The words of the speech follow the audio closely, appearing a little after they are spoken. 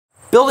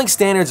Building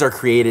standards are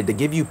created to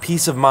give you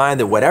peace of mind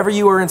that whatever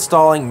you are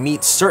installing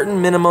meets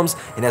certain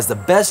minimums and has the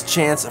best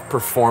chance of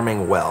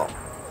performing well.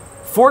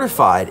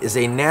 FORTIFIED is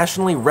a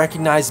nationally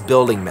recognized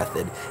building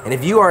method, and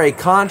if you are a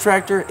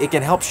contractor, it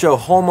can help show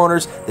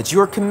homeowners that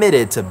you are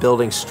committed to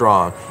building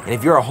strong. And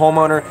if you're a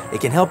homeowner, it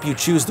can help you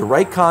choose the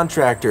right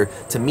contractor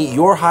to meet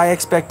your high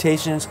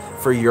expectations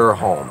for your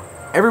home.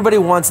 Everybody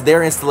wants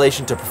their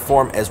installation to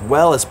perform as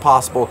well as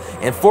possible,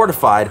 and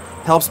FORTIFIED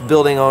helps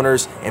building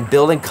owners and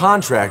building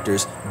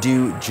contractors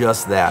do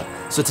just that.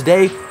 So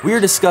today, we are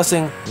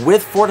discussing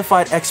with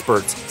FORTIFIED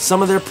experts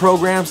some of their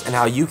programs and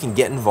how you can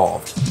get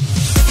involved.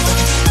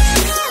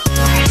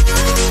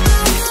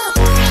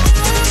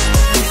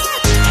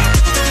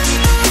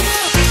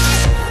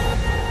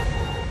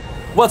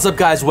 What's up,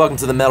 guys? Welcome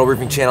to the Metal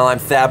Roofing channel. I'm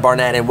Thad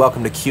Barnett and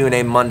welcome to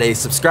Q&A Monday.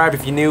 Subscribe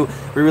if you're new.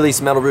 We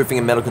release metal roofing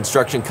and metal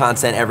construction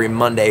content every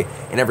Monday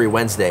and every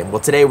Wednesday. Well,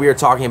 today we are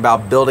talking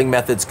about building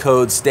methods,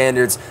 codes,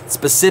 standards,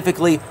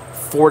 specifically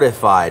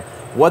FORTIFIED,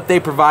 what they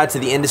provide to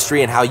the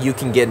industry and how you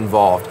can get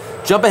involved.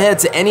 Jump ahead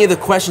to any of the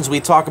questions we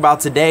talk about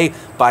today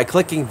by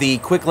clicking the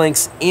quick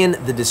links in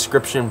the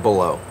description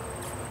below.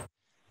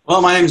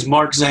 Well, my name is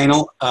Mark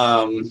Zehnal.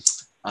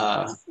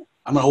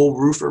 I'm an old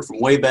roofer from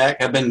way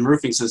back. I've been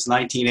roofing since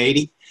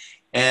 1980.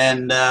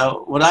 And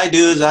what I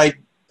do is I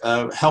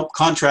help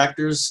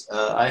contractors.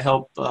 I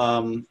help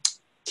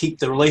keep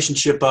the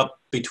relationship up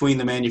between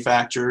the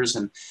manufacturers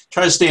and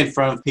try to stay in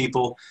front of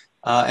people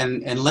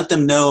and let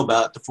them know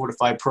about the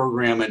FORTIFIED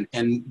program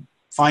and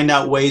find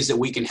out ways that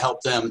we can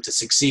help them to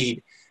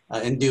succeed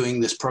in doing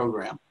this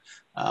program.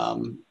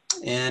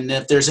 And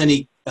if there's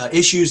any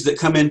issues that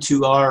come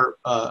into our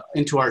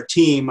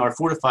team, our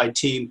FORTIFIED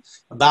team,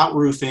 about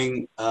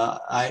roofing,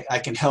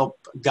 I can help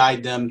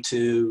guide them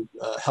to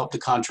help the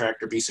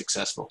contractor be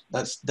successful.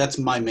 That's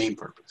my main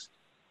purpose.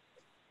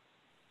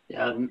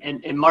 Yeah,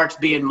 and Mark's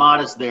being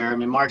modest there. I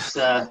mean, Mark's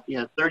 30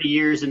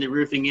 years in the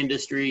roofing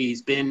industry.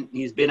 He's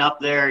been up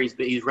there.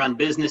 He's run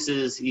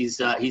businesses. He's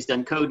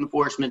done code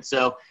enforcement.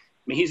 So I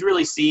mean, he's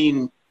really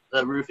seen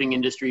the roofing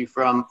industry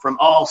from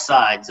all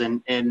sides,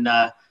 and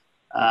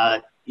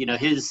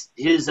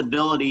his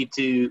ability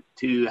to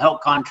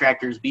help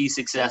contractors be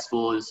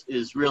successful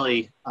is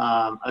really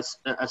a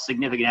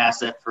significant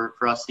asset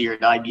for us here at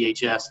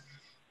IBHS.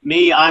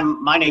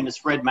 My name is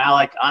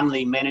Malik. I'm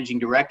the managing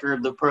director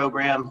of the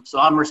program, so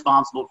I'm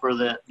responsible for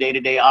the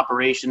day-to-day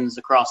operations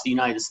across the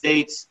United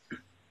States,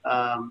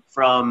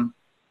 from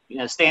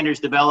standards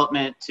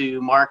development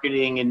to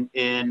marketing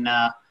and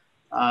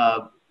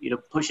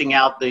pushing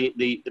out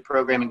the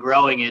program and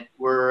growing it.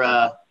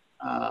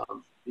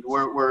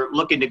 We're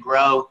looking to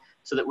grow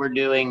so that we're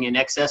doing in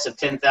excess of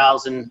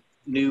 10,000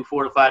 new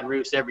FORTIFIED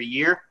roofs every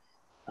year.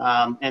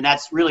 And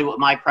that's really what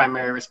my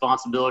primary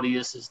responsibility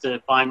is to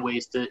find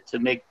ways to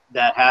make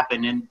that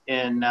happen.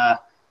 And a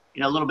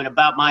little bit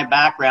about my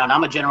background.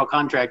 I'm a general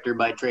contractor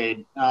by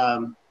trade.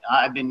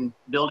 I've been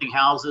building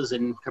houses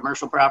and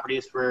commercial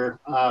properties for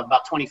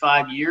about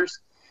 25 years.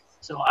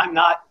 So I'm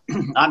not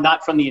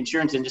from the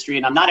insurance industry,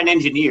 and I'm not an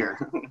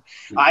engineer.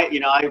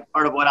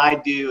 Part of what I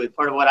do and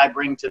part of what I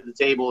bring to the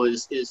table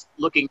is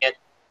looking at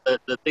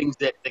the things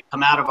that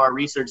come out of our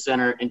research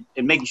center and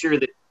making sure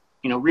that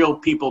real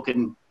people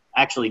can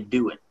actually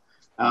do it,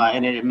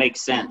 and it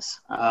makes sense.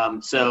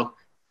 That's a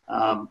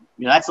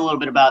little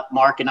bit about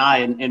Mark and I,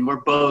 and we're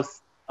both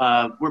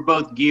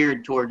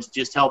geared towards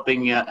just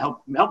helping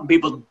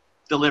people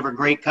deliver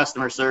great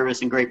customer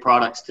service and great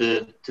products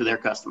to their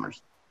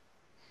customers.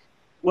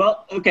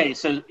 Well, okay,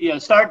 so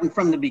starting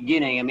from the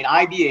beginning, I mean,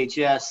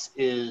 IBHS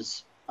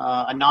is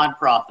a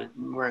nonprofit.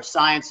 We're a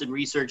science and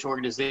research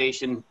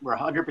organization. We're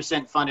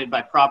 100% funded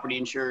by property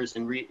insurers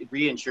and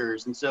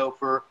reinsurers. And so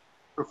for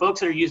folks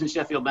that are using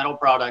Sheffield metal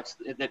products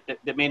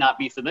that may not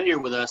be familiar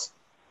with us,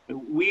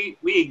 we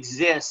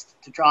exist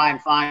to try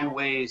and find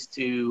ways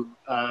to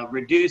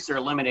reduce or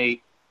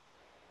eliminate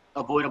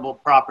avoidable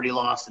property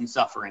loss and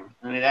suffering.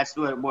 I mean, that's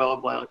what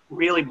it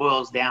really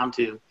boils down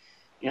to.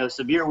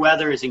 Severe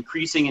weather is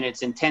increasing in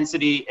its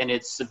intensity and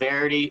its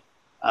severity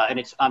and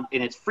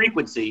its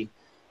frequency.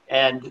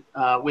 And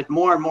with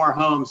more and more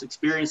homes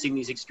experiencing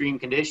these extreme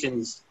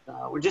conditions,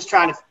 we're just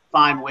trying to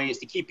find ways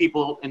to keep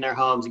people in their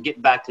homes and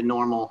get back to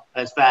normal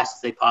as fast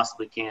as they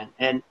possibly can.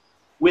 And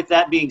with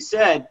that being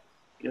said,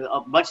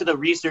 a bunch of the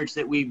research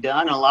that we've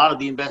done, a lot of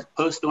the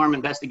post-storm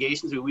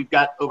investigations, we've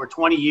got over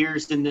 20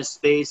 years in this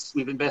space.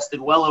 We've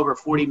invested well over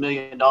 $40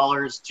 million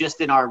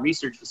just in our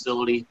research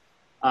facility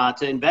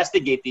to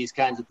investigate these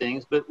kinds of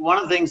things. But one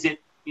of the things that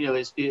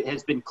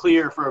has been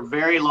clear for a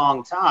very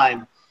long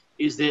time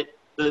is that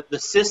the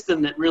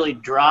system that really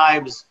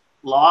drives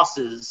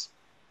losses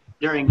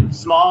during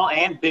small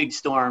and big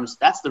storms,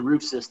 that's the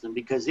roof system,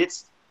 because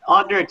it's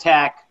under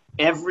attack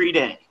every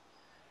day.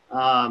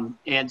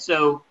 And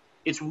so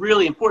it's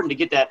really important to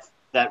get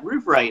that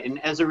roof right.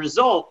 And as a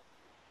result,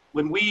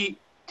 when we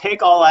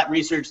take all that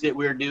research that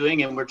we're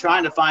doing and we're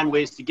trying to find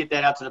ways to get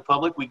that out to the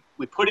public, we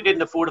put it in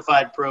the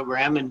FORTIFIED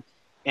program, and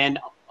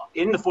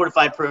in the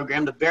FORTIFIED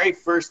program, the very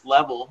first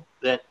level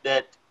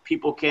that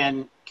people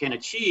can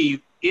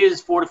achieve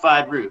is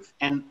FORTIFIED roof.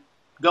 And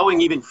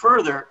going even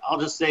further, I'll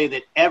just say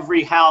that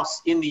every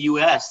house in the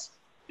U.S.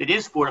 that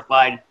is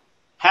fortified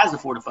has a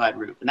fortified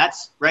roof. And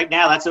that's right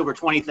now, that's over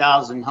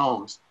 20,000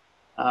 homes.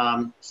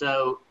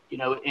 So, you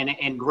know,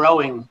 and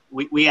growing,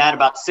 we add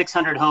about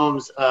 600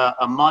 homes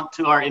a month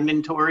to our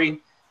inventory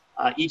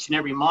each and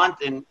every month.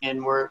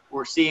 And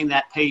we're seeing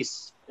that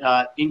pace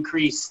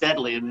increase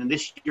steadily. I mean,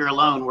 this year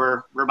alone,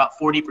 we're about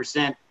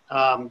 40%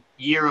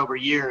 year over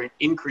year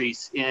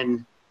increase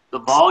in the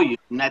volume.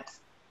 And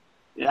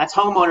that's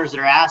homeowners that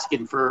are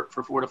asking for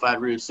fortified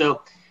roofs.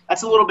 So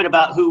that's a little bit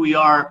about who we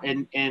are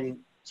and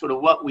sort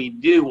of what we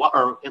do,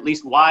 or at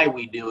least why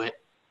we do it.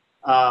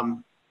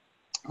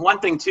 One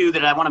thing too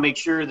that I want to make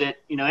sure that,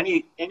 you know,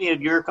 any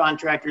of your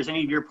contractors,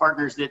 any of your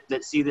partners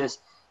that see this,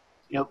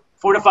 you know,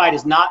 Fortified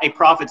is not a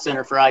profit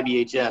center for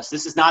IBHS.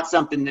 This is not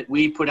something that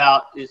we put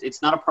out.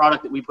 It's not a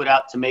product that we put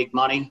out to make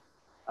money.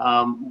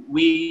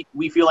 We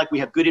feel like we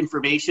have good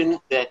information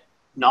that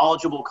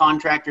knowledgeable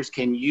contractors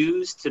can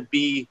use to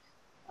be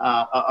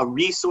a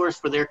resource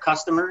for their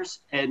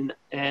customers and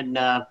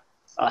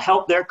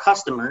help their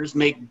customers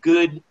make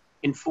good,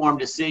 informed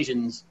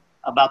decisions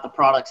about the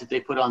products that they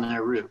put on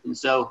their roof. And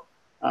so,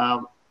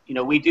 you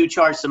know, we do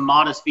charge some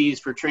modest fees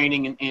for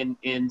training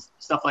and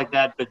stuff like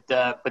that,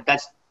 but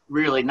that's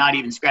really not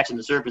even scratching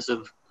the surface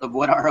of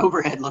what our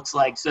overhead looks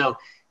like. So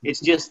it's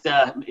just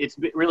it's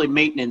really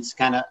maintenance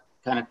kind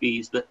of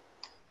fees. But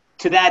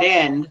to that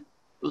end,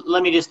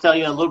 let me just tell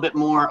you a little bit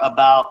more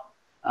about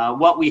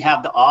what we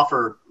have to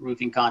offer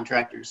roofing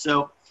contractors.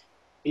 So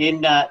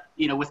in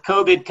you know, with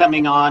COVID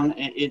coming on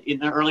in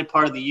the early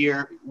part of the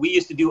year, we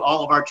used to do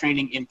all of our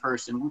training in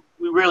person.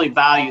 We really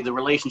value the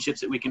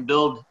relationships that we can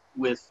build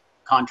with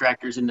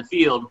contractors in the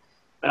field,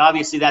 but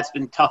obviously that's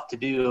been tough to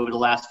do over the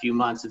last few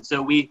months. And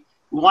so we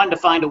wanted to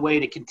find a way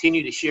to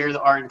continue to share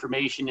our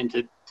information and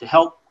to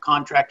help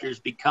contractors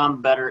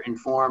become better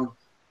informed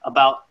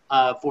about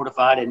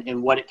Fortified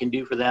and what it can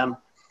do for them.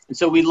 And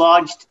so we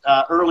launched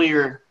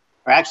earlier,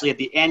 or actually at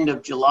the end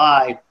of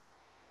July,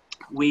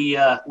 we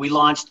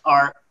launched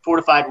our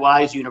Fortified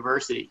Wise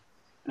University.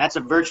 And that's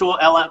a virtual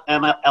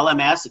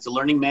LMS. It's a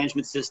learning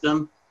management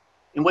system.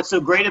 And what's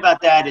so great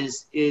about that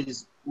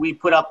is we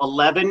put up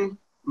 11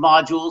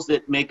 modules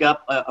that make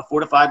up a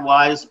Fortified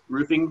Wise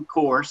roofing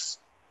course,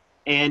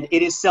 and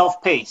it is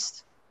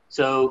self-paced.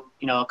 So,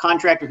 you know, a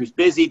contractor who's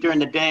busy during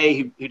the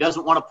day, who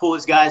doesn't want to pull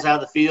his guys out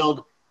of the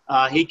field,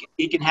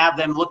 he can have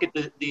them look at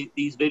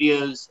these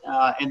videos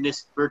and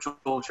this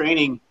virtual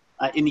training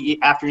in the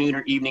afternoon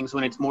or evenings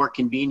when it's more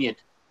convenient.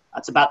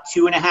 It's about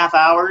 2.5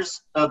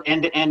 hours of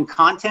end-to-end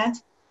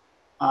content.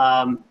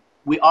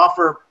 We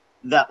offer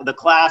the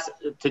class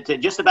to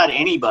just about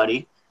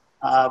anybody.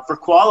 For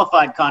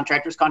qualified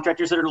contractors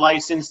that are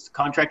licensed,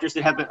 contractors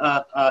that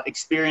have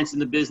experience in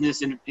the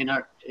business, and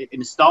our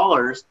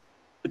installers,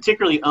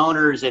 particularly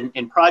owners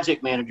and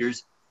project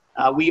managers,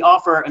 we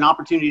offer an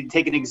opportunity to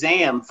take an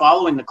exam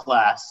following the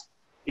class.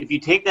 If you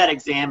take that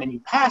exam and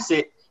you pass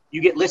it,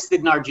 you get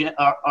listed in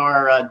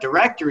our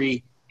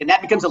directory, and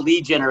that becomes a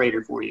lead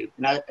generator for you.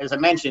 And as I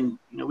mentioned,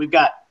 you know, we've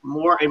got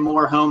more and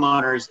more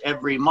homeowners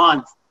every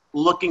month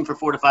looking for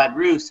fortified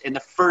roofs, and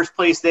the first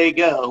place they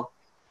go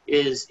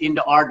is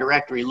into our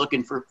directory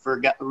looking for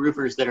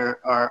roofers that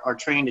are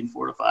trained and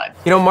fortified.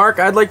 You know, Mark,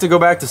 I'd like to go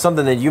back to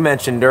something that you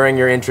mentioned during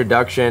your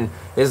introduction,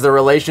 is the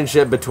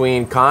relationship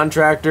between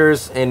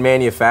contractors and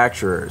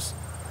manufacturers.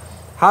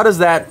 How does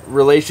that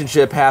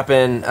relationship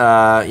happen,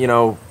 you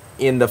know,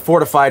 in the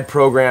Fortified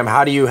program?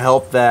 How do you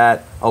help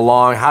that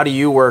along? How do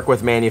you work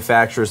with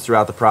manufacturers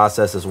throughout the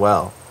process as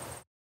well?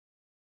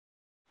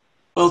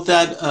 Well,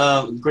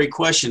 that great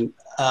question.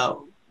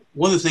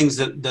 One of the things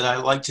that I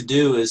like to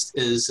do is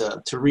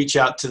to reach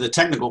out to the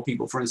technical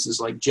people, for instance,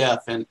 like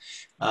Jeff and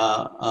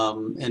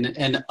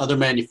other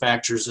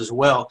manufacturers as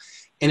well.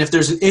 And if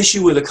there's an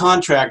issue with a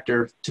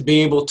contractor, to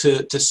be able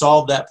to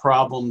solve that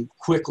problem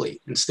quickly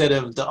instead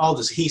of all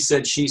this he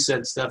said, she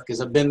said stuff, because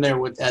I've been there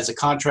as a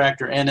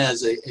contractor and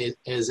as an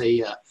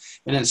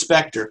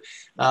inspector.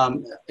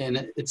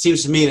 And it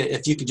seems to me that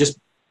if you could just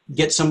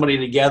get somebody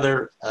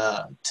together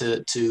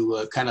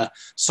to kind of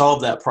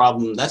solve that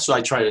problem. That's what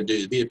I try to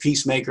do, be a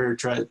peacemaker,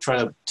 try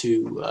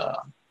to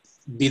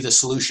be the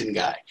solution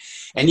guy.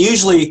 And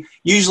usually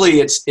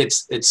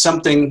it's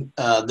something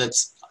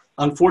that's,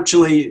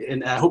 unfortunately,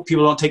 and I hope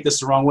people don't take this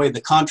the wrong way, the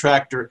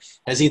contractor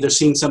has either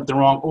seen something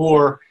wrong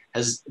or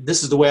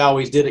this is the way I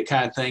always did it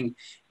kind of thing.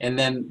 And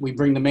then we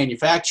bring the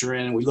manufacturer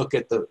in and we look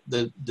at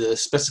the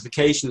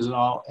specifications and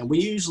all, and we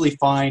usually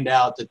find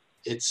out that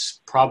it's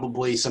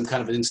probably some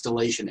kind of an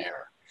installation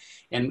error.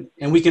 And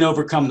we can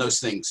overcome those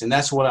things. And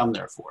that's what I'm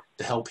there for,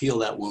 to help heal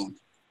that wound.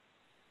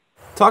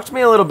 Talk to me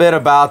a little bit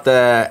about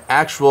the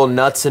actual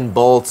nuts and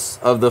bolts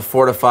of the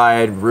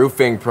Fortified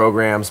roofing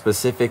program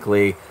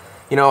specifically.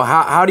 You know,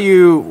 how do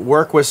you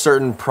work with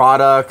certain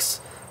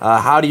products?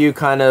 How do you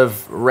kind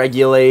of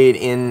regulate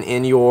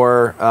in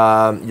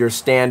your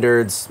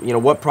standards? You know,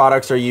 what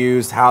products are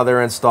used, how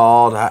they're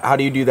installed? How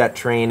do you do that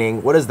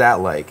training? What is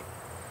that like?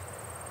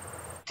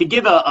 To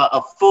give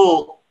a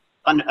full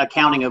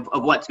accounting of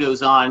what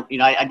goes on. You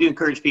know, I do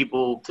encourage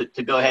people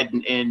to go ahead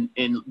and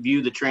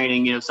view the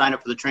training, you know, sign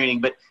up for the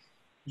training. But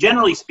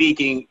generally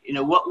speaking, you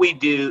know, what we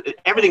do,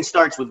 everything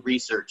starts with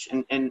research,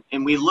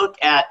 and we look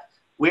at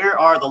where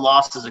are the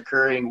losses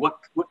occurring,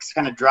 what's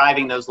kind of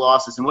driving those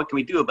losses, and what can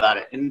we do about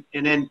it. And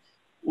then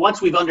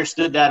once we've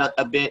understood that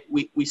a bit,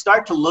 we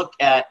start to look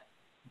at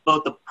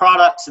both the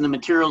products and the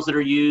materials that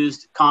are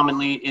used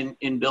commonly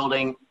in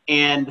building,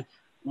 and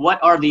what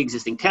are the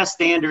existing test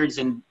standards,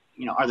 and,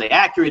 you know, are they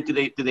accurate?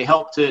 Do they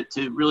help to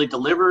really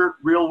deliver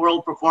real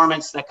world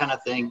performance, that kind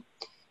of thing.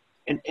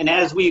 And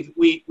as we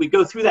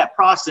go through that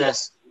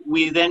process,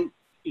 we then,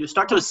 you know,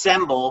 start to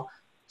assemble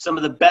some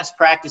of the best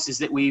practices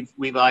that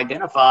we've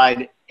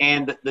identified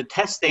and the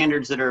test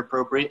standards that are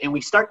appropriate, and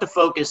we start to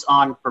focus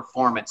on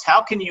performance.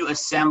 How can you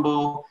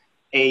assemble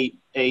a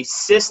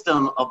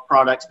system of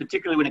products,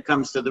 particularly when it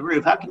comes to the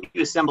roof? How can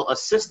you assemble a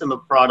system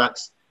of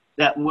products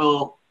that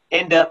will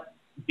end up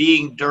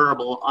being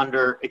durable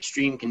under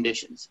extreme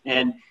conditions?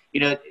 And, you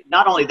know,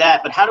 not only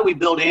that, but how do we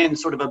build in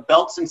sort of a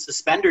belts and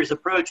suspenders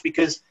approach?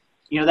 Because,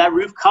 you know, that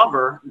roof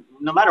cover,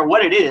 no matter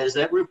what it is,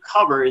 that roof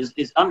cover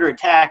is under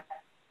attack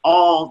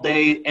all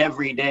day,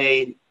 every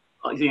day,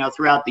 you know,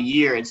 throughout the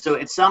year. And so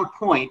at some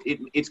point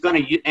it's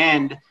going to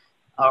end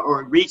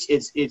or reach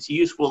its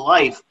useful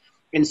life.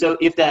 And so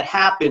if that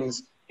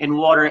happens and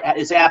water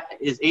is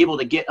able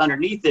to get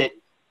underneath it,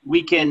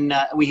 we can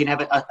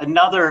have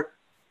another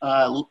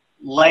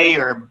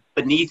layer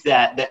beneath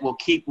that will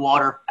keep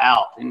water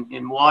out.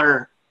 And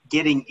water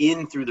getting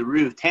in through the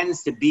roof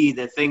tends to be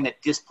the thing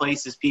that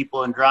displaces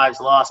people and drives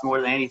loss more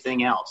than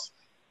anything else.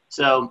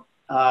 So,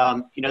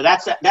 you know,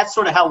 that's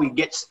sort of how we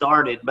get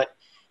started. But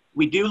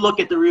we do look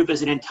at the roof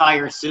as an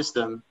entire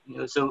system. You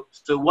know, so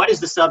what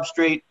is the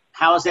substrate?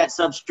 How is that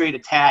substrate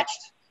attached?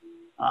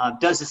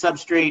 Does the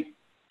substrate,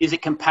 is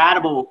it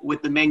compatible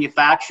with the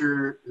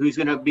manufacturer who's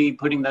going to be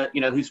putting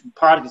whose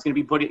product is going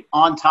to be put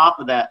on top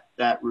of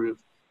that roof?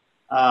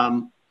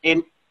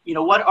 And, you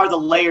know, what are the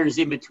layers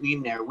in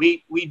between there?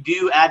 We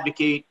do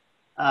advocate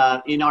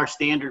in our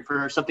standard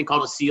for something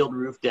called a sealed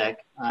roof deck.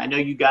 I know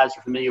you guys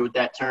are familiar with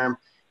that term,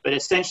 but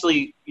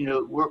essentially, you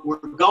know, we're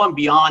going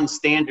beyond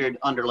standard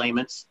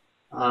underlayments,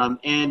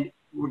 and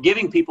we're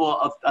giving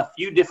people a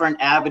few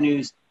different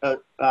avenues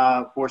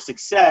for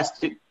success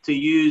to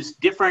use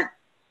different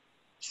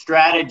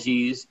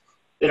strategies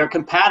that are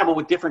compatible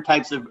with different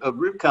types of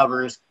roof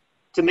covers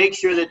to make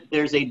sure that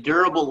there's a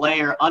durable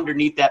layer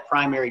underneath that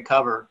primary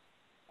cover.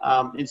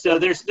 And so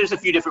there's a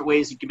few different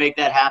ways you can make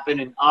that happen.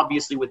 And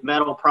obviously with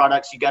metal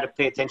products, you got to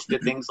pay attention to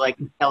things like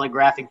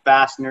telegraphic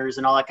fasteners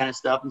and all that kind of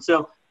stuff. And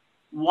so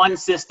one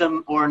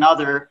system or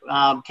another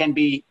can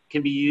be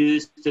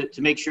used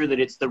to make sure that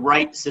it's the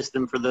right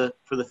system for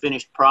the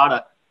finished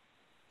product.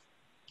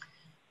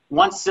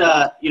 Once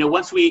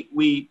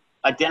we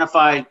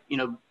identify, you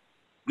know,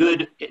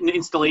 good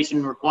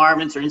installation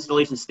requirements or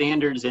installation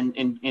standards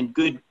and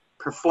good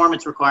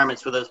performance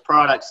requirements for those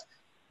products,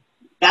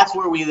 that's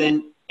where we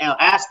then, you know,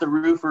 ask the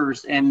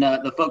roofers and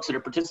the folks that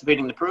are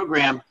participating in the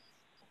program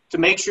to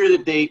make sure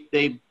that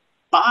they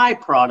buy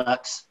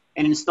products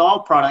and install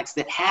products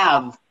that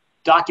have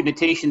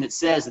documentation that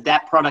says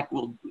that product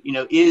will, you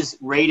know, is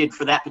rated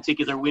for that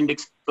particular wind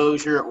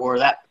exposure or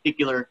that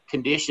particular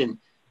condition,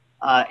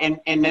 and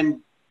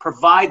then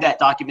provide that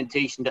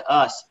documentation to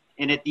us.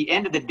 And at the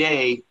end of the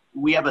day,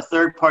 we have a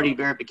third-party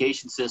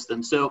verification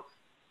system. So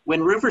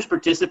when roofers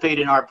participate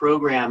in our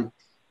program,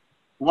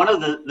 one of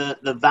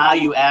the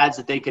value adds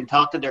that they can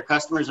talk to their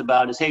customers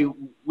about is, hey,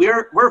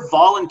 we're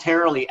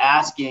voluntarily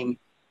asking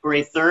for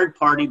a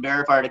third-party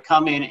verifier to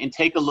come in and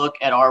take a look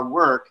at our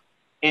work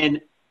and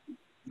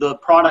the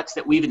products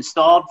that we've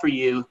installed for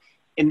you.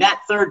 And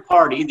that third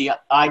party, the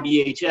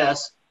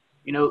IBHS,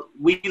 you know,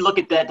 we look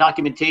at that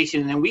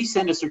documentation and then we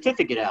send a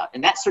certificate out.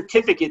 And that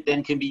certificate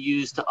then can be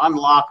used to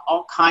unlock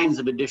all kinds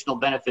of additional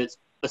benefits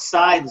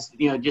besides,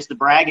 you know, just the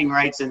bragging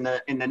rights in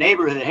the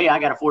neighborhood. Hey, I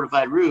got a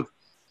fortified roof.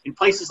 In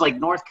places like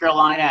North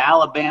Carolina,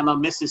 Alabama,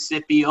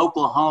 Mississippi,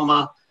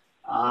 Oklahoma,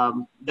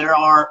 there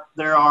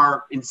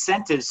are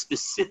incentives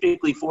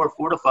specifically for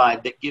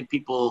fortified that give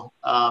people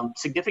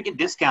significant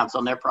discounts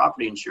on their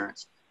property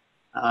insurance.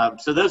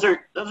 So those are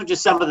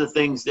just some of the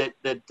things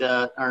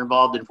that are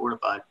involved in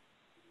fortified.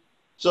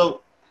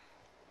 So,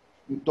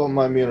 don't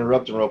mind me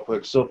interrupting real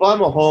quick. So if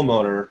I'm a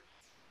homeowner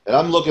and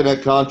I'm looking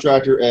at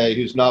contractor A,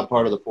 who's not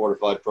part of the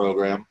fortified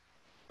program,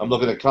 I'm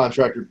looking at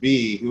contractor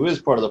B, who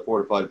is part of the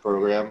fortified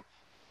program.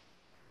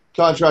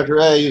 Contractor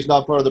A, who's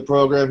not part of the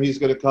program, he's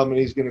going to come and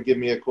he's going to give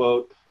me a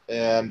quote,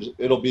 and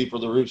it'll be for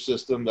the roof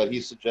system that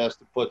he suggests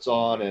and puts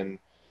on, and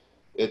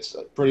it's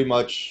pretty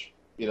much,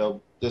 you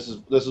know, this is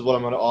what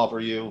I'm going to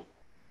offer you.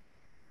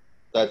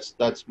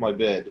 That's my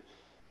bid.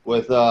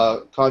 With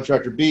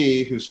contractor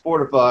B, who's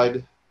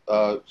fortified,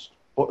 you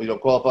know,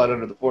 qualified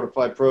under the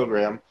fortified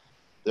program,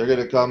 they're going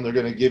to come. They're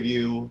going to give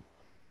you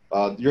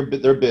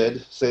their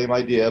bid, same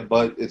idea,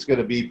 but it's going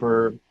to be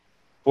per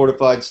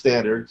fortified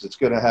standards. It's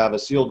going to have a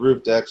sealed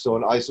roof deck, so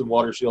an ice and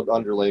water shield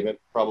underlayment,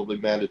 probably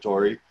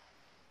mandatory.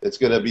 It's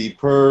going to be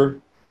per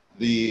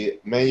the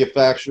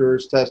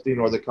manufacturer's testing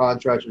or the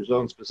contractor's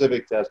own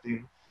specific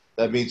testing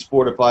that meets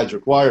Fortified's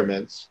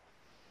requirements.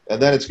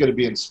 And then it's going to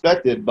be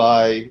inspected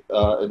by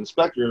an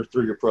inspector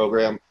through your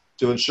program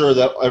to ensure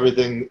that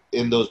everything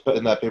in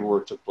that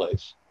paperwork took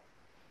place.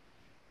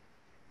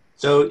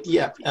 So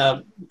yeah,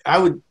 I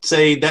would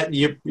say that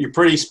you're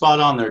pretty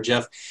spot on there,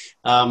 Jeff.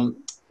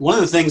 One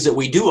of the things that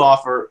we do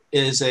offer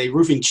is a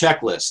roofing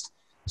checklist.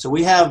 So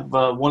we have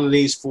one of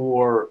these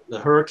for the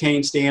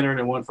hurricane standard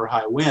and one for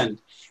high wind,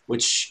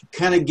 which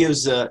kind of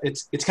gives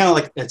it's kind of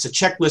like it's a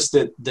checklist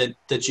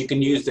that you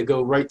can use to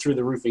go right through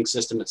the roofing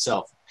system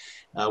itself.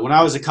 When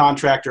I was a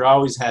contractor, I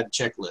always had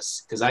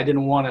checklists because I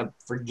didn't want to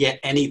forget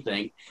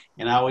anything,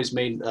 and I always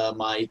made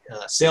my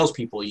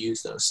salespeople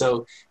use those.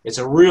 So it's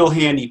a real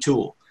handy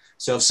tool.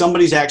 So if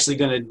somebody's actually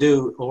going to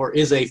do or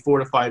is a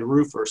fortified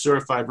roofer,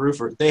 certified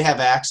roofer, they have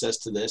access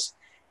to this,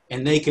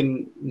 and they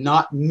can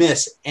not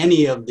miss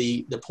any of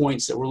the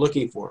points that we're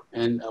looking for.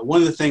 And one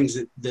of the things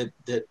that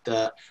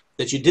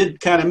you did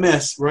kind of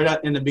miss right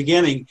out in the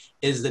beginning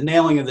is the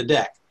nailing of the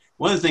deck.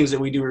 One of the things that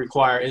we do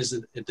require is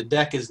that the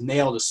deck is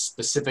nailed a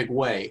specific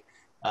way,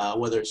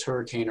 whether it's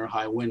hurricane or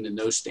high wind and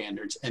those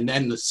standards. And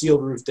then the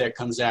sealed roof deck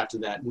comes after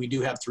that. We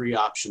do have 3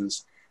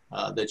 options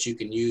that you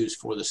can use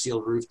for the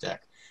sealed roof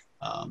deck.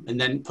 And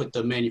then put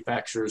the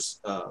manufacturer's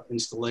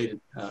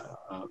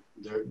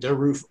their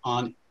roof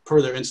on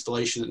per their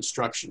installation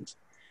instructions.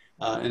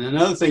 And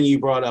another thing you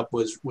brought up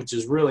which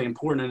is really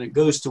important, and it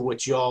goes to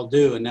what you all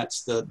do, and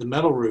that's the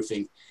metal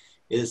roofing,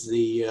 is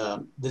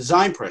the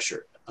design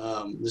pressure.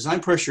 Design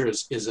pressure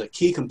is a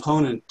key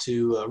component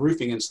to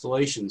roofing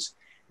installations,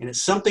 and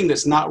it's something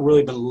that's not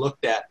really been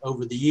looked at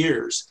over the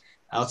years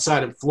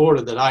outside of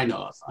Florida that I know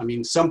of. I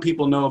mean, some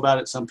people know about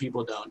it, some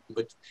people don't,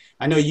 but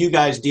I know you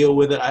guys deal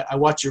with it. I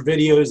watch your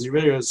videos. Your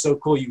videos are so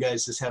cool. You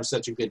guys just have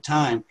such a good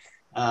time.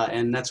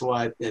 And that's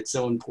why it's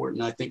so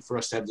important, I think, for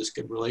us to have this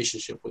good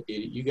relationship with you.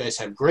 You guys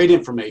have great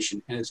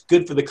information, and it's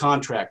good for the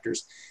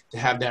contractors to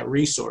have that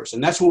resource.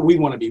 And that's what we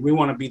want to be. We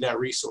want to be that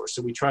resource.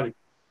 So we try to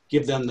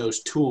give them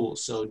those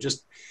tools. So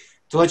just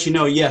to let you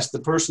know, yes, the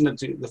person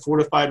that's the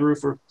fortified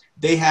roofer,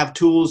 they have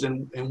tools,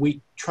 and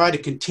we try to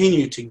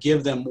continue to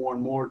give them more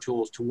and more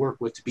tools to work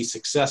with to be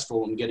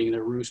successful in getting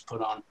their roofs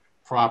put on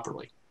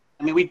properly.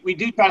 I mean, we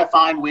do try to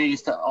find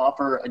ways to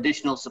offer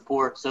additional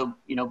support. So,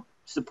 you know,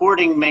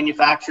 supporting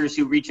manufacturers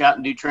who reach out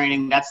and do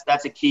training,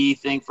 that's a key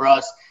thing for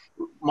us.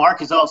 Mark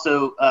has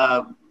also,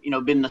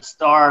 been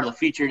the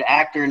featured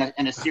actor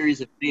in a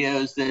series of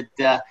videos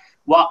that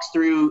walks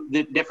through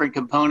the different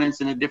components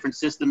and the different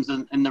systems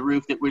in the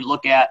roof that we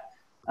look at.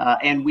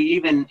 And we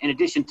even, in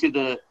addition to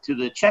the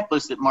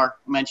checklist that Mark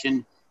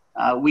mentioned,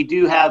 we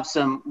do have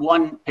some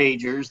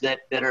one-pagers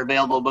that are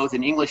available both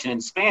in English and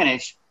in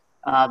Spanish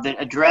that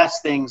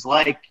address things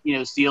like,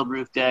 sealed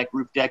roof deck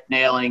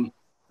nailing,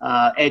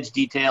 edge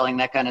detailing,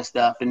 that kind of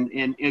stuff.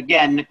 And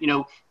again,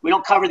 we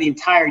don't cover the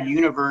entire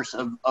universe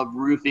of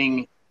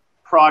roofing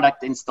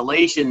product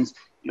installations.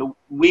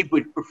 We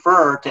would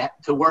prefer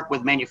to work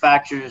with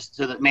manufacturers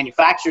so that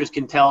manufacturers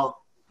can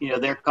tell,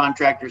 their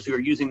contractors who are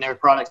using their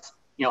products,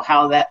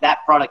 how that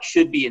product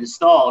should be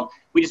installed.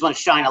 We just want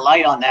to shine a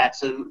light on that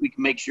so that we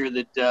can make sure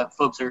that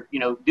folks are,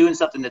 doing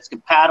something that's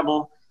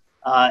compatible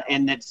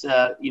and that's,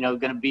 going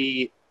to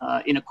be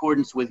in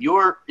accordance with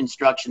your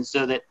instructions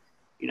so that,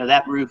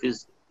 that roof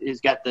is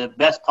got the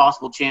best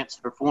possible chance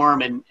to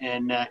perform.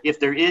 And if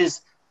there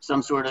is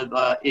some sort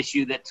of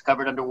issue that's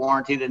covered under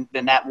warranty,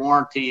 then that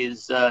warranty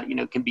is,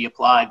 can be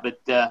applied. But,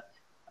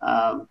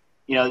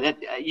 that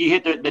you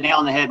hit the nail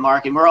on the head,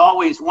 Mark. And we're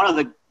always, one of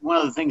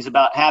the things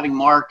about having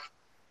Mark,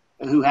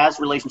 who has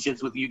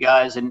relationships with you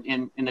guys and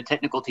in the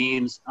technical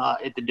teams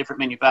at the different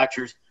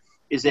manufacturers,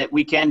 is that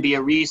we can be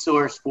a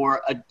resource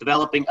for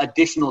developing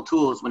additional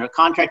tools. When a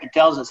contractor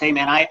tells us, hey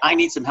man, I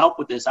need some help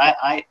with this.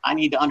 I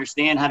need to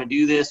understand how to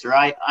do this, or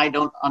I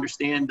don't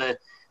understand the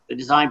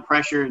design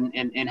pressure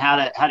and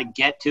how to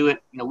get to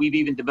it. We've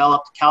even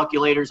developed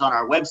calculators on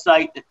our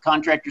website that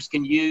contractors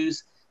can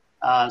use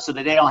so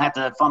that they don't have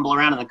to fumble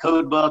around in the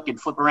code book and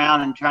flip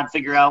around and try to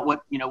figure out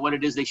what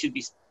it is they should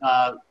be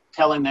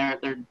telling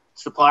their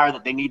supplier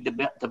that they need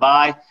to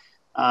buy.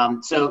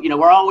 So,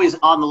 we're always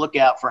on the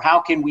lookout for how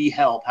can we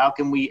help? How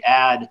can we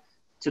add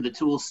to the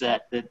tool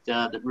set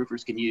that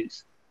roofers can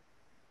use?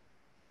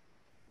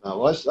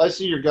 Well, I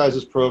see your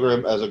guys'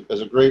 program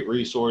as a great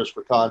resource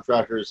for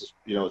contractors,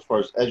 as far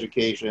as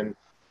education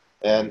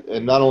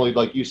and not only,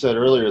 like you said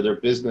earlier, their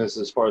business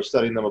as far as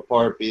setting them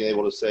apart, being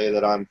able to say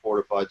that I'm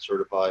fortified,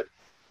 certified,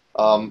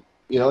 and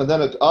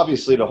then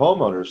obviously to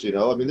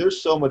homeowners,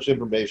 there's so much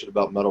information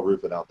about metal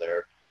roofing out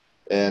there.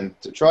 And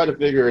to try to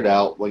figure it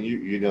out when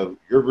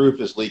your roof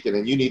is leaking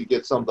and you need to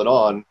get something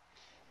on,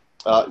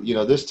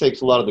 this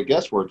takes a lot of the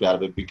guesswork out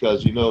of it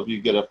because, if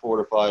you get a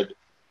fortified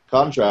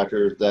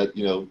contractor that,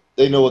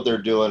 they know what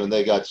they're doing and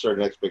they got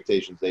certain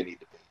expectations they need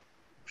to meet.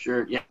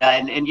 Sure. Yeah.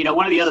 And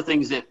one of the other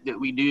things that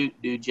we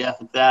do,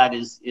 Jeff, with that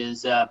is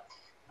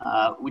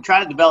we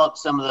try to develop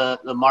some of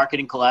the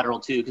marketing collateral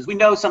too, because we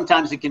know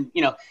sometimes it can,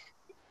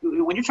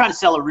 when you're trying to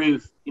sell a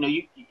roof,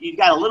 you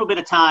got a little bit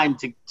of time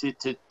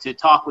to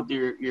talk with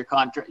your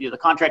contractor. The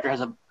contractor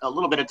has a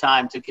little bit of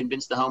time to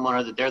convince the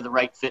homeowner that they're the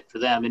right fit for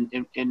them.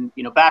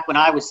 And back when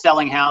I was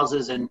selling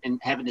houses and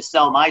having to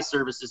sell my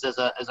services as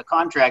a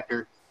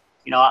contractor,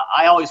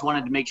 I always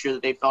wanted to make sure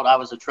that they felt I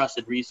was a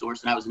trusted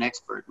resource and I was an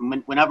expert.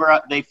 And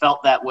whenever they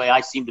felt that way,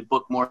 I seemed to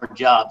book more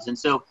jobs. And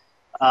so,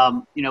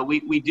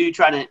 we do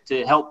try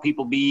to help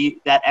people be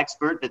that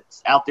expert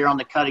that's out there on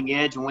the cutting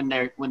edge. And when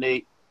they're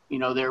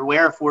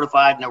aware of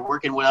Fortified and they're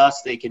working with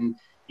us, they can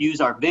use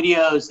our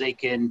videos, they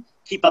can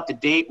keep up to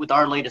date with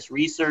our latest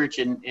research,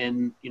 and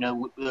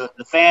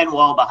the fan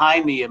wall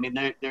behind me. I mean,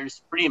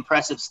 there's pretty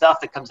impressive stuff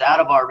that comes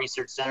out of our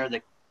research center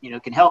that,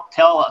 can help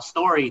tell a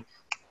story,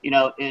 in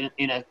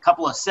a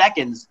couple of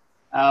seconds,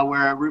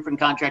 where a roofing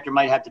contractor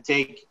might have to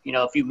take,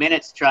 a few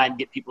minutes to try and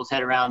get people's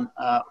head around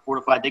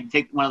Fortified. They can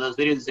take one of those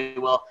videos and say,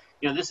 well,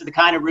 this is the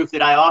kind of roof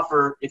that I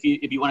offer if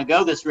you want to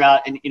go this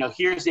route. And,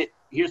 here's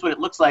what it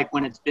looks like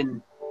when it's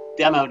been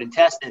demoed and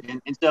tested.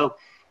 And so,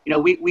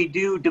 we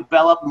do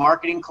develop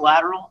marketing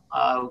collateral.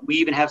 We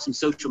even have some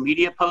social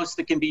media posts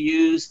that can be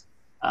used.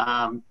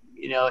 And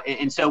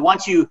so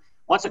once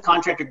a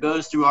contractor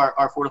goes through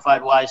our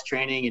Fortified Wise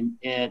training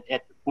and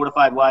at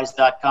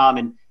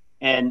fortifiedwise.com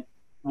and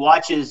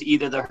watches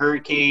either the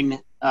hurricane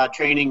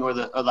training or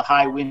the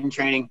high wind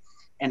training,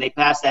 and they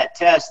pass that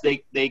test,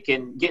 they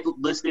can get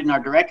listed in our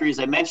directory, as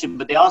I mentioned,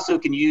 but they also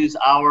can use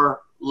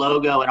our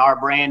logo and our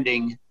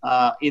branding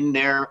on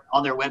their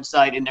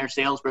website, in their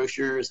sales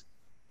brochures,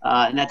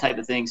 and that type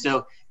of thing.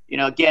 So,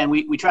 again,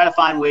 we try to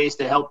find ways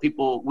to help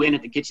people win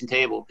at the kitchen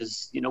table,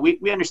 because,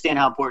 we understand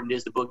how important it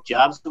is to book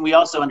jobs, and we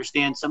also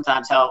understand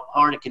sometimes how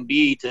hard it can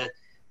be to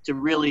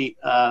really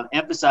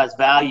emphasize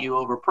value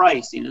over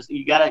price.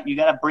 You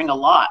gotta bring a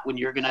lot when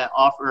you're going to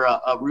offer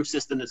a roof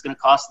system that's going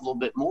to cost a little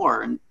bit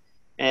more.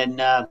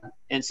 And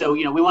so,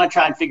 we want to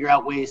try and figure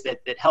out ways that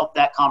help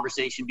that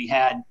conversation be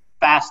had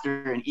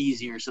faster and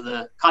easier, so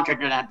the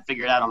contractor doesn't have to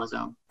figure it out on his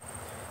own.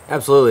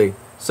 Absolutely.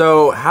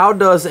 So how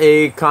does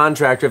a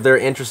contractor, if they're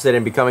interested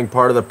in becoming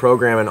part of the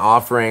program and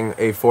offering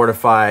a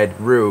fortified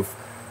roof,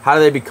 how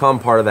do they become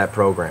part of that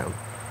program?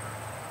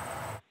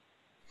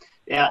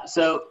 Yeah,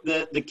 so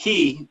the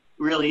key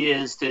really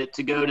is to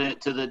go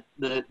to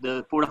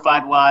the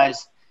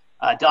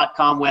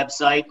fortifiedwise.com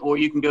website, or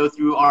you can go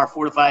through our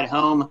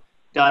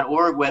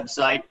fortifiedhome.org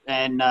website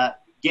and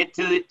get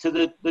to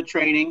the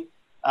training,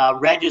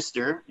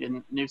 register,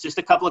 and there's just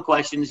a couple of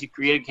questions. You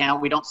create an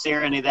account. We don't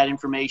share any of that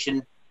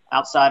information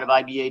outside of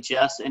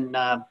IBHS, and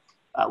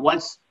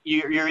once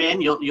you're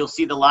in, you'll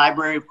see the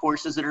library of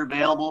courses that are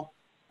available.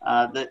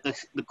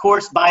 The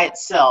course by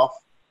itself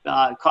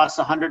costs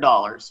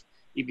 $100.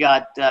 You've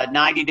got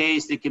 90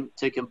 days to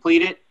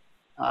complete it,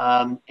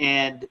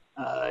 and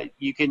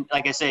you can,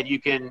 like I said, you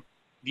can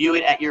view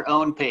it at your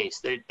own pace.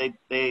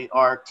 They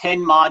are 10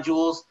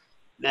 modules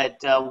that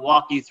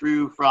walk you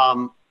through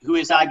from who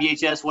is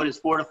IBHS, what is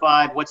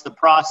Fortified, what's the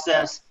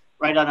process,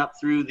 right on up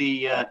through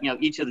the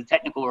each of the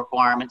technical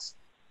requirements.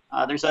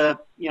 There's a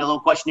little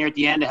questionnaire at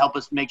the end to help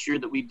us make sure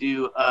that we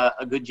do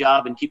a good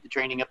job and keep the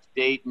training up to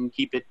date and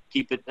keep it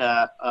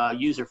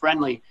user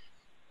friendly.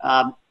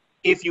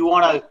 If you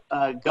want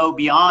to go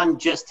beyond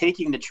just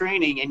taking the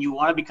training and you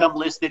want to become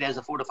listed as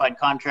a Fortified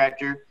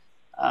contractor,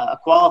 a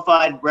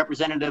qualified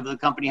representative of the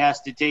company has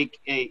to take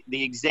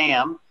the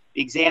exam.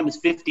 The exam is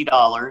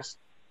 $50,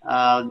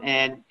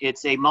 and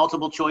it's a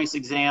multiple choice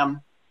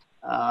exam.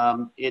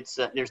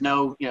 There's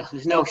no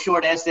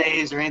short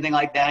essays or anything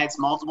like that. It's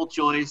multiple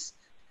choice.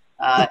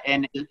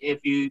 And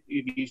if you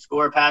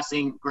score a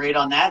passing grade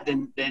on that,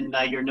 then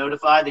you're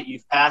notified that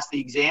you've passed the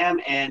exam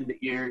and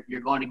you're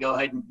going to go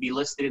ahead and be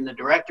listed in the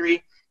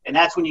directory. And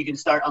that's when you can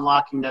start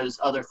unlocking those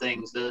other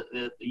things,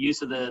 the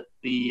use of the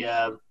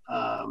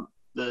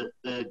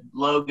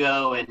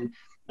logo and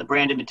the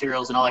branded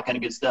materials and all that kind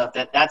of good stuff.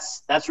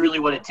 That's really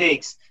what it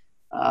takes.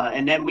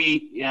 And then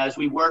as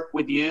we work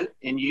with you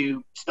and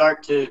you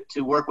start to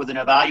work with an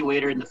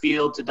evaluator in the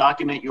field to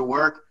document your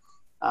work.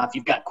 If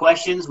you've got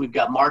questions, we've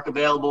got Mark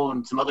available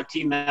and some other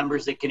team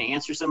members that can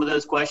answer some of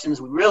those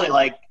questions. We really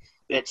like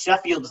that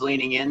Sheffield's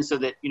leaning in, so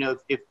that,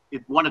 if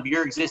one of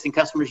your existing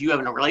customers you have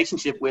a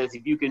relationship with,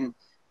 if you can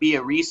be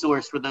a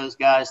resource for those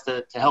guys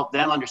to help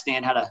them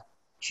understand how to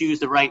choose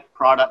the right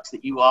products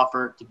that you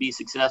offer to be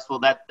successful,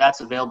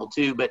 that's available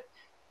too. But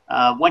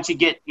once you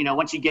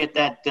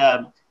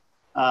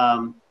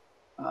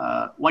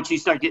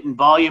start getting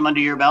volume under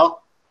your belt,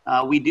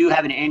 we do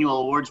have an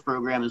annual awards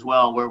program as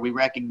well, where we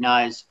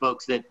recognize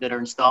folks that are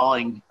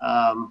installing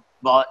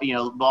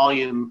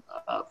volume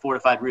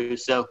fortified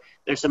roofs. So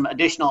there's some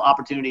additional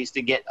opportunities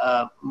to get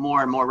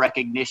more and more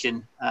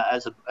recognition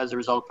as a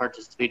result of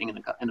participating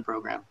in the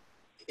program.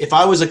 If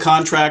I was a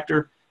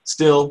contractor,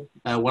 still,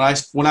 when I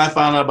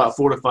found out about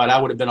Fortified,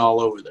 I would have been all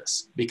over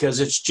this, because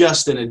it's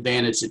just an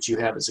advantage that you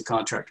have as a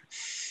contractor.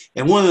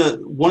 And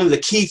one of the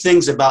key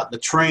things about the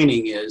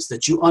training is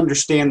that you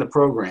understand the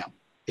program.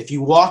 If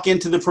you walk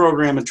into the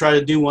program and try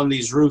to do one of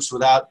these roofs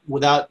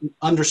without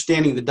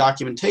understanding the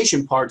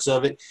documentation parts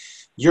of it,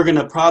 you're going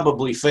to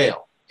probably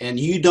fail. And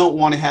you don't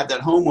want to have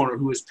that homeowner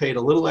who has paid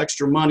a little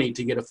extra money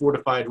to get a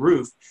fortified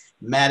roof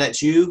mad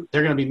at you.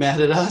 They're going to be mad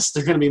at us.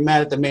 They're going to be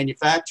mad at the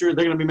manufacturer.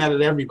 They're going to be mad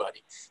at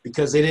everybody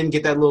because they didn't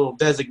get that little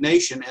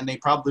designation, and they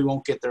probably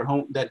won't get their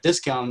that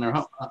discount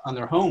on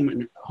their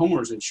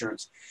homeowners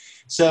insurance.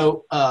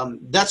 So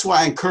that's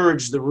why I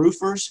encourage the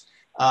roofers,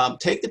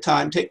 take the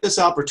time, take this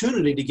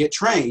opportunity to get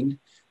trained.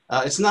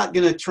 It's not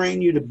going to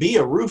train you to be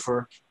a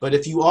roofer, but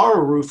if you are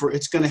a roofer,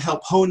 it's going to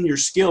help hone your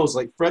skills,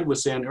 like Fred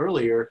was saying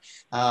earlier,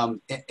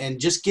 and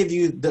just give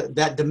you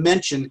that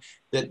dimension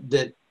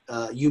that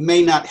you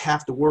may not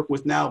have to work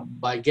with now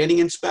by getting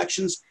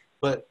inspections,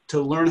 but to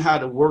learn how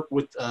to work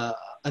with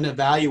an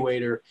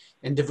evaluator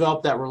and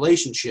develop that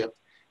relationship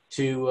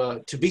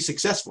to be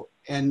successful.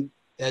 And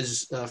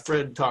as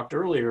Fred talked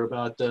earlier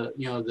about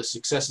the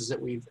successes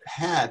that we've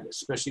had,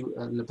 especially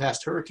in the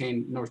past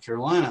hurricane in North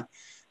Carolina,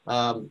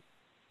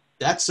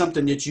 that's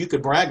something that you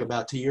could brag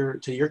about to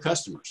your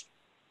customers.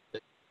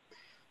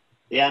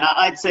 Yeah, and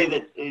I'd say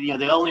that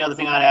the only other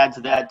thing I'd add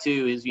to that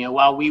too is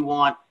while we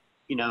want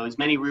as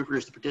many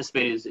roofers to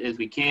participate as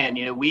we can,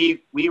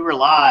 we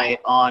rely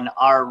on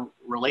our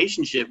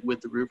relationship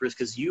with the roofers,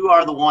 because you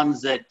are the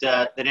ones that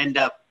end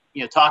up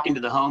talking to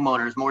the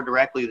homeowners more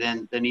directly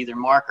than either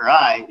Mark or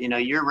I.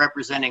 You're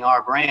representing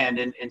our brand,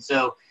 and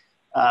so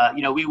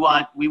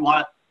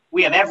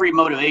we have every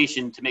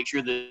motivation to make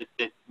sure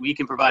that we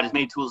can provide as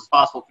many tools as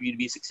possible for you to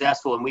be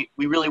successful. And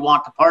we really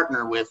want to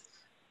partner with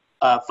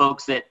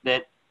folks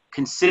that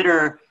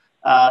consider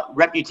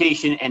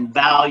reputation and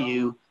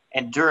value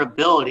and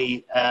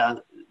durability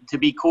to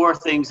be core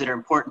things that are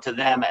important to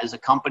them as a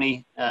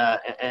company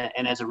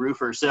and as a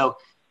roofer. So,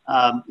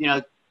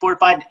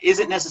 Fortified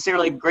isn't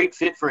necessarily a great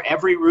fit for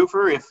every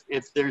roofer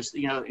if they're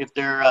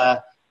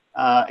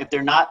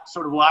not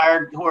sort of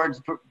wired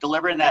towards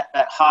delivering that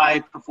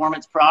high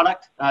performance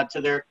product to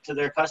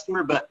their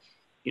customer. But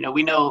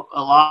we know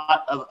a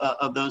lot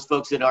of those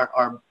folks that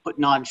are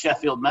putting on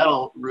Sheffield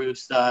metal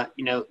roofs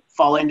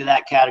fall into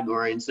that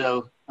category. And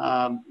so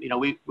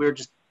we're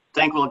just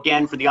thankful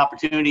again for the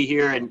opportunity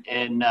here,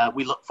 and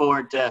we look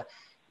forward to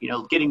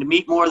getting to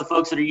meet more of the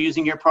folks that are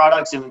using your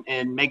products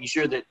and making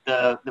sure that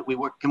we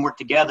can work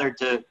together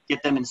to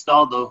get them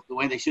installed the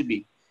way they should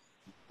be.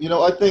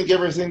 I think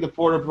everything the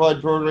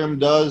Fortified program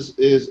does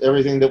is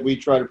everything that we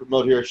try to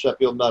promote here at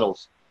Sheffield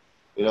Metals.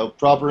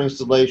 Proper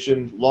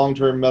installation,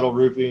 long-term metal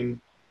roofing,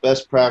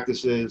 best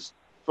practices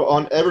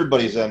on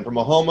everybody's end. From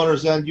a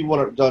homeowner's end, you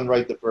want it done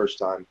right the first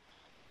time.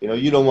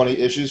 You don't want any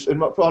issues.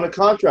 And on a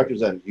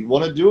contractor's end, you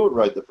want to do it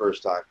right the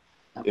first time.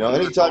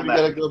 Anytime you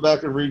got to go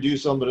back and redo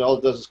something, all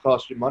it does is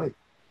cost you money.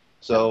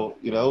 So,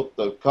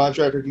 the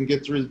contractor can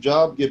get through the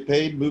job, get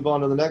paid, move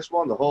on to the next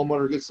one. The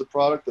homeowner gets the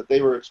product that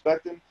they were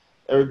expecting.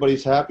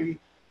 Everybody's happy,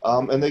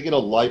 and they get a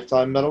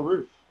lifetime metal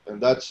roof, and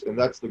that's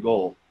the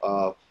goal.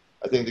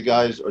 I think the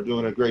guys are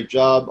doing a great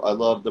job. I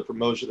love the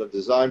promotion of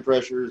design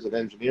pressures and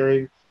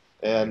engineering,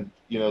 and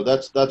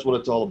that's what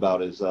it's all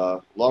about, is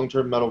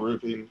long-term metal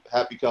roofing,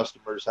 happy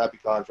customers, happy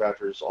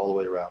contractors all the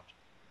way around.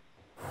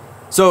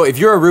 So if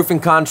you're a roofing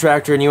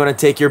contractor and you want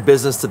to take your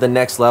business to the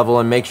next level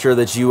and make sure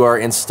that you are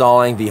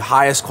installing the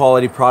highest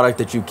quality product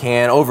that you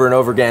can over and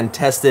over again,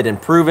 tested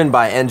and proven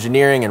by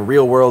engineering and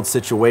real world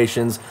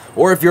situations,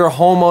 or if you're a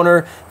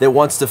homeowner that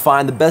wants to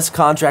find the best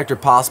contractor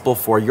possible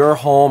for your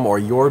home or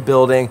your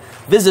building,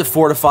 visit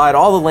Fortified.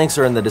 All the links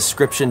are in the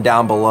description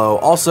down below.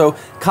 Also,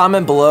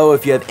 comment below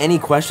if you have any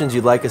questions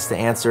you'd like us to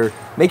answer.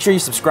 Make sure you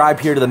subscribe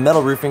here to the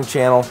Metal Roofing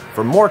channel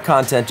for more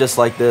content just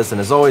like this. And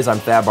as always, I'm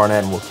Thad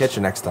Barnett, and we'll catch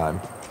you next time.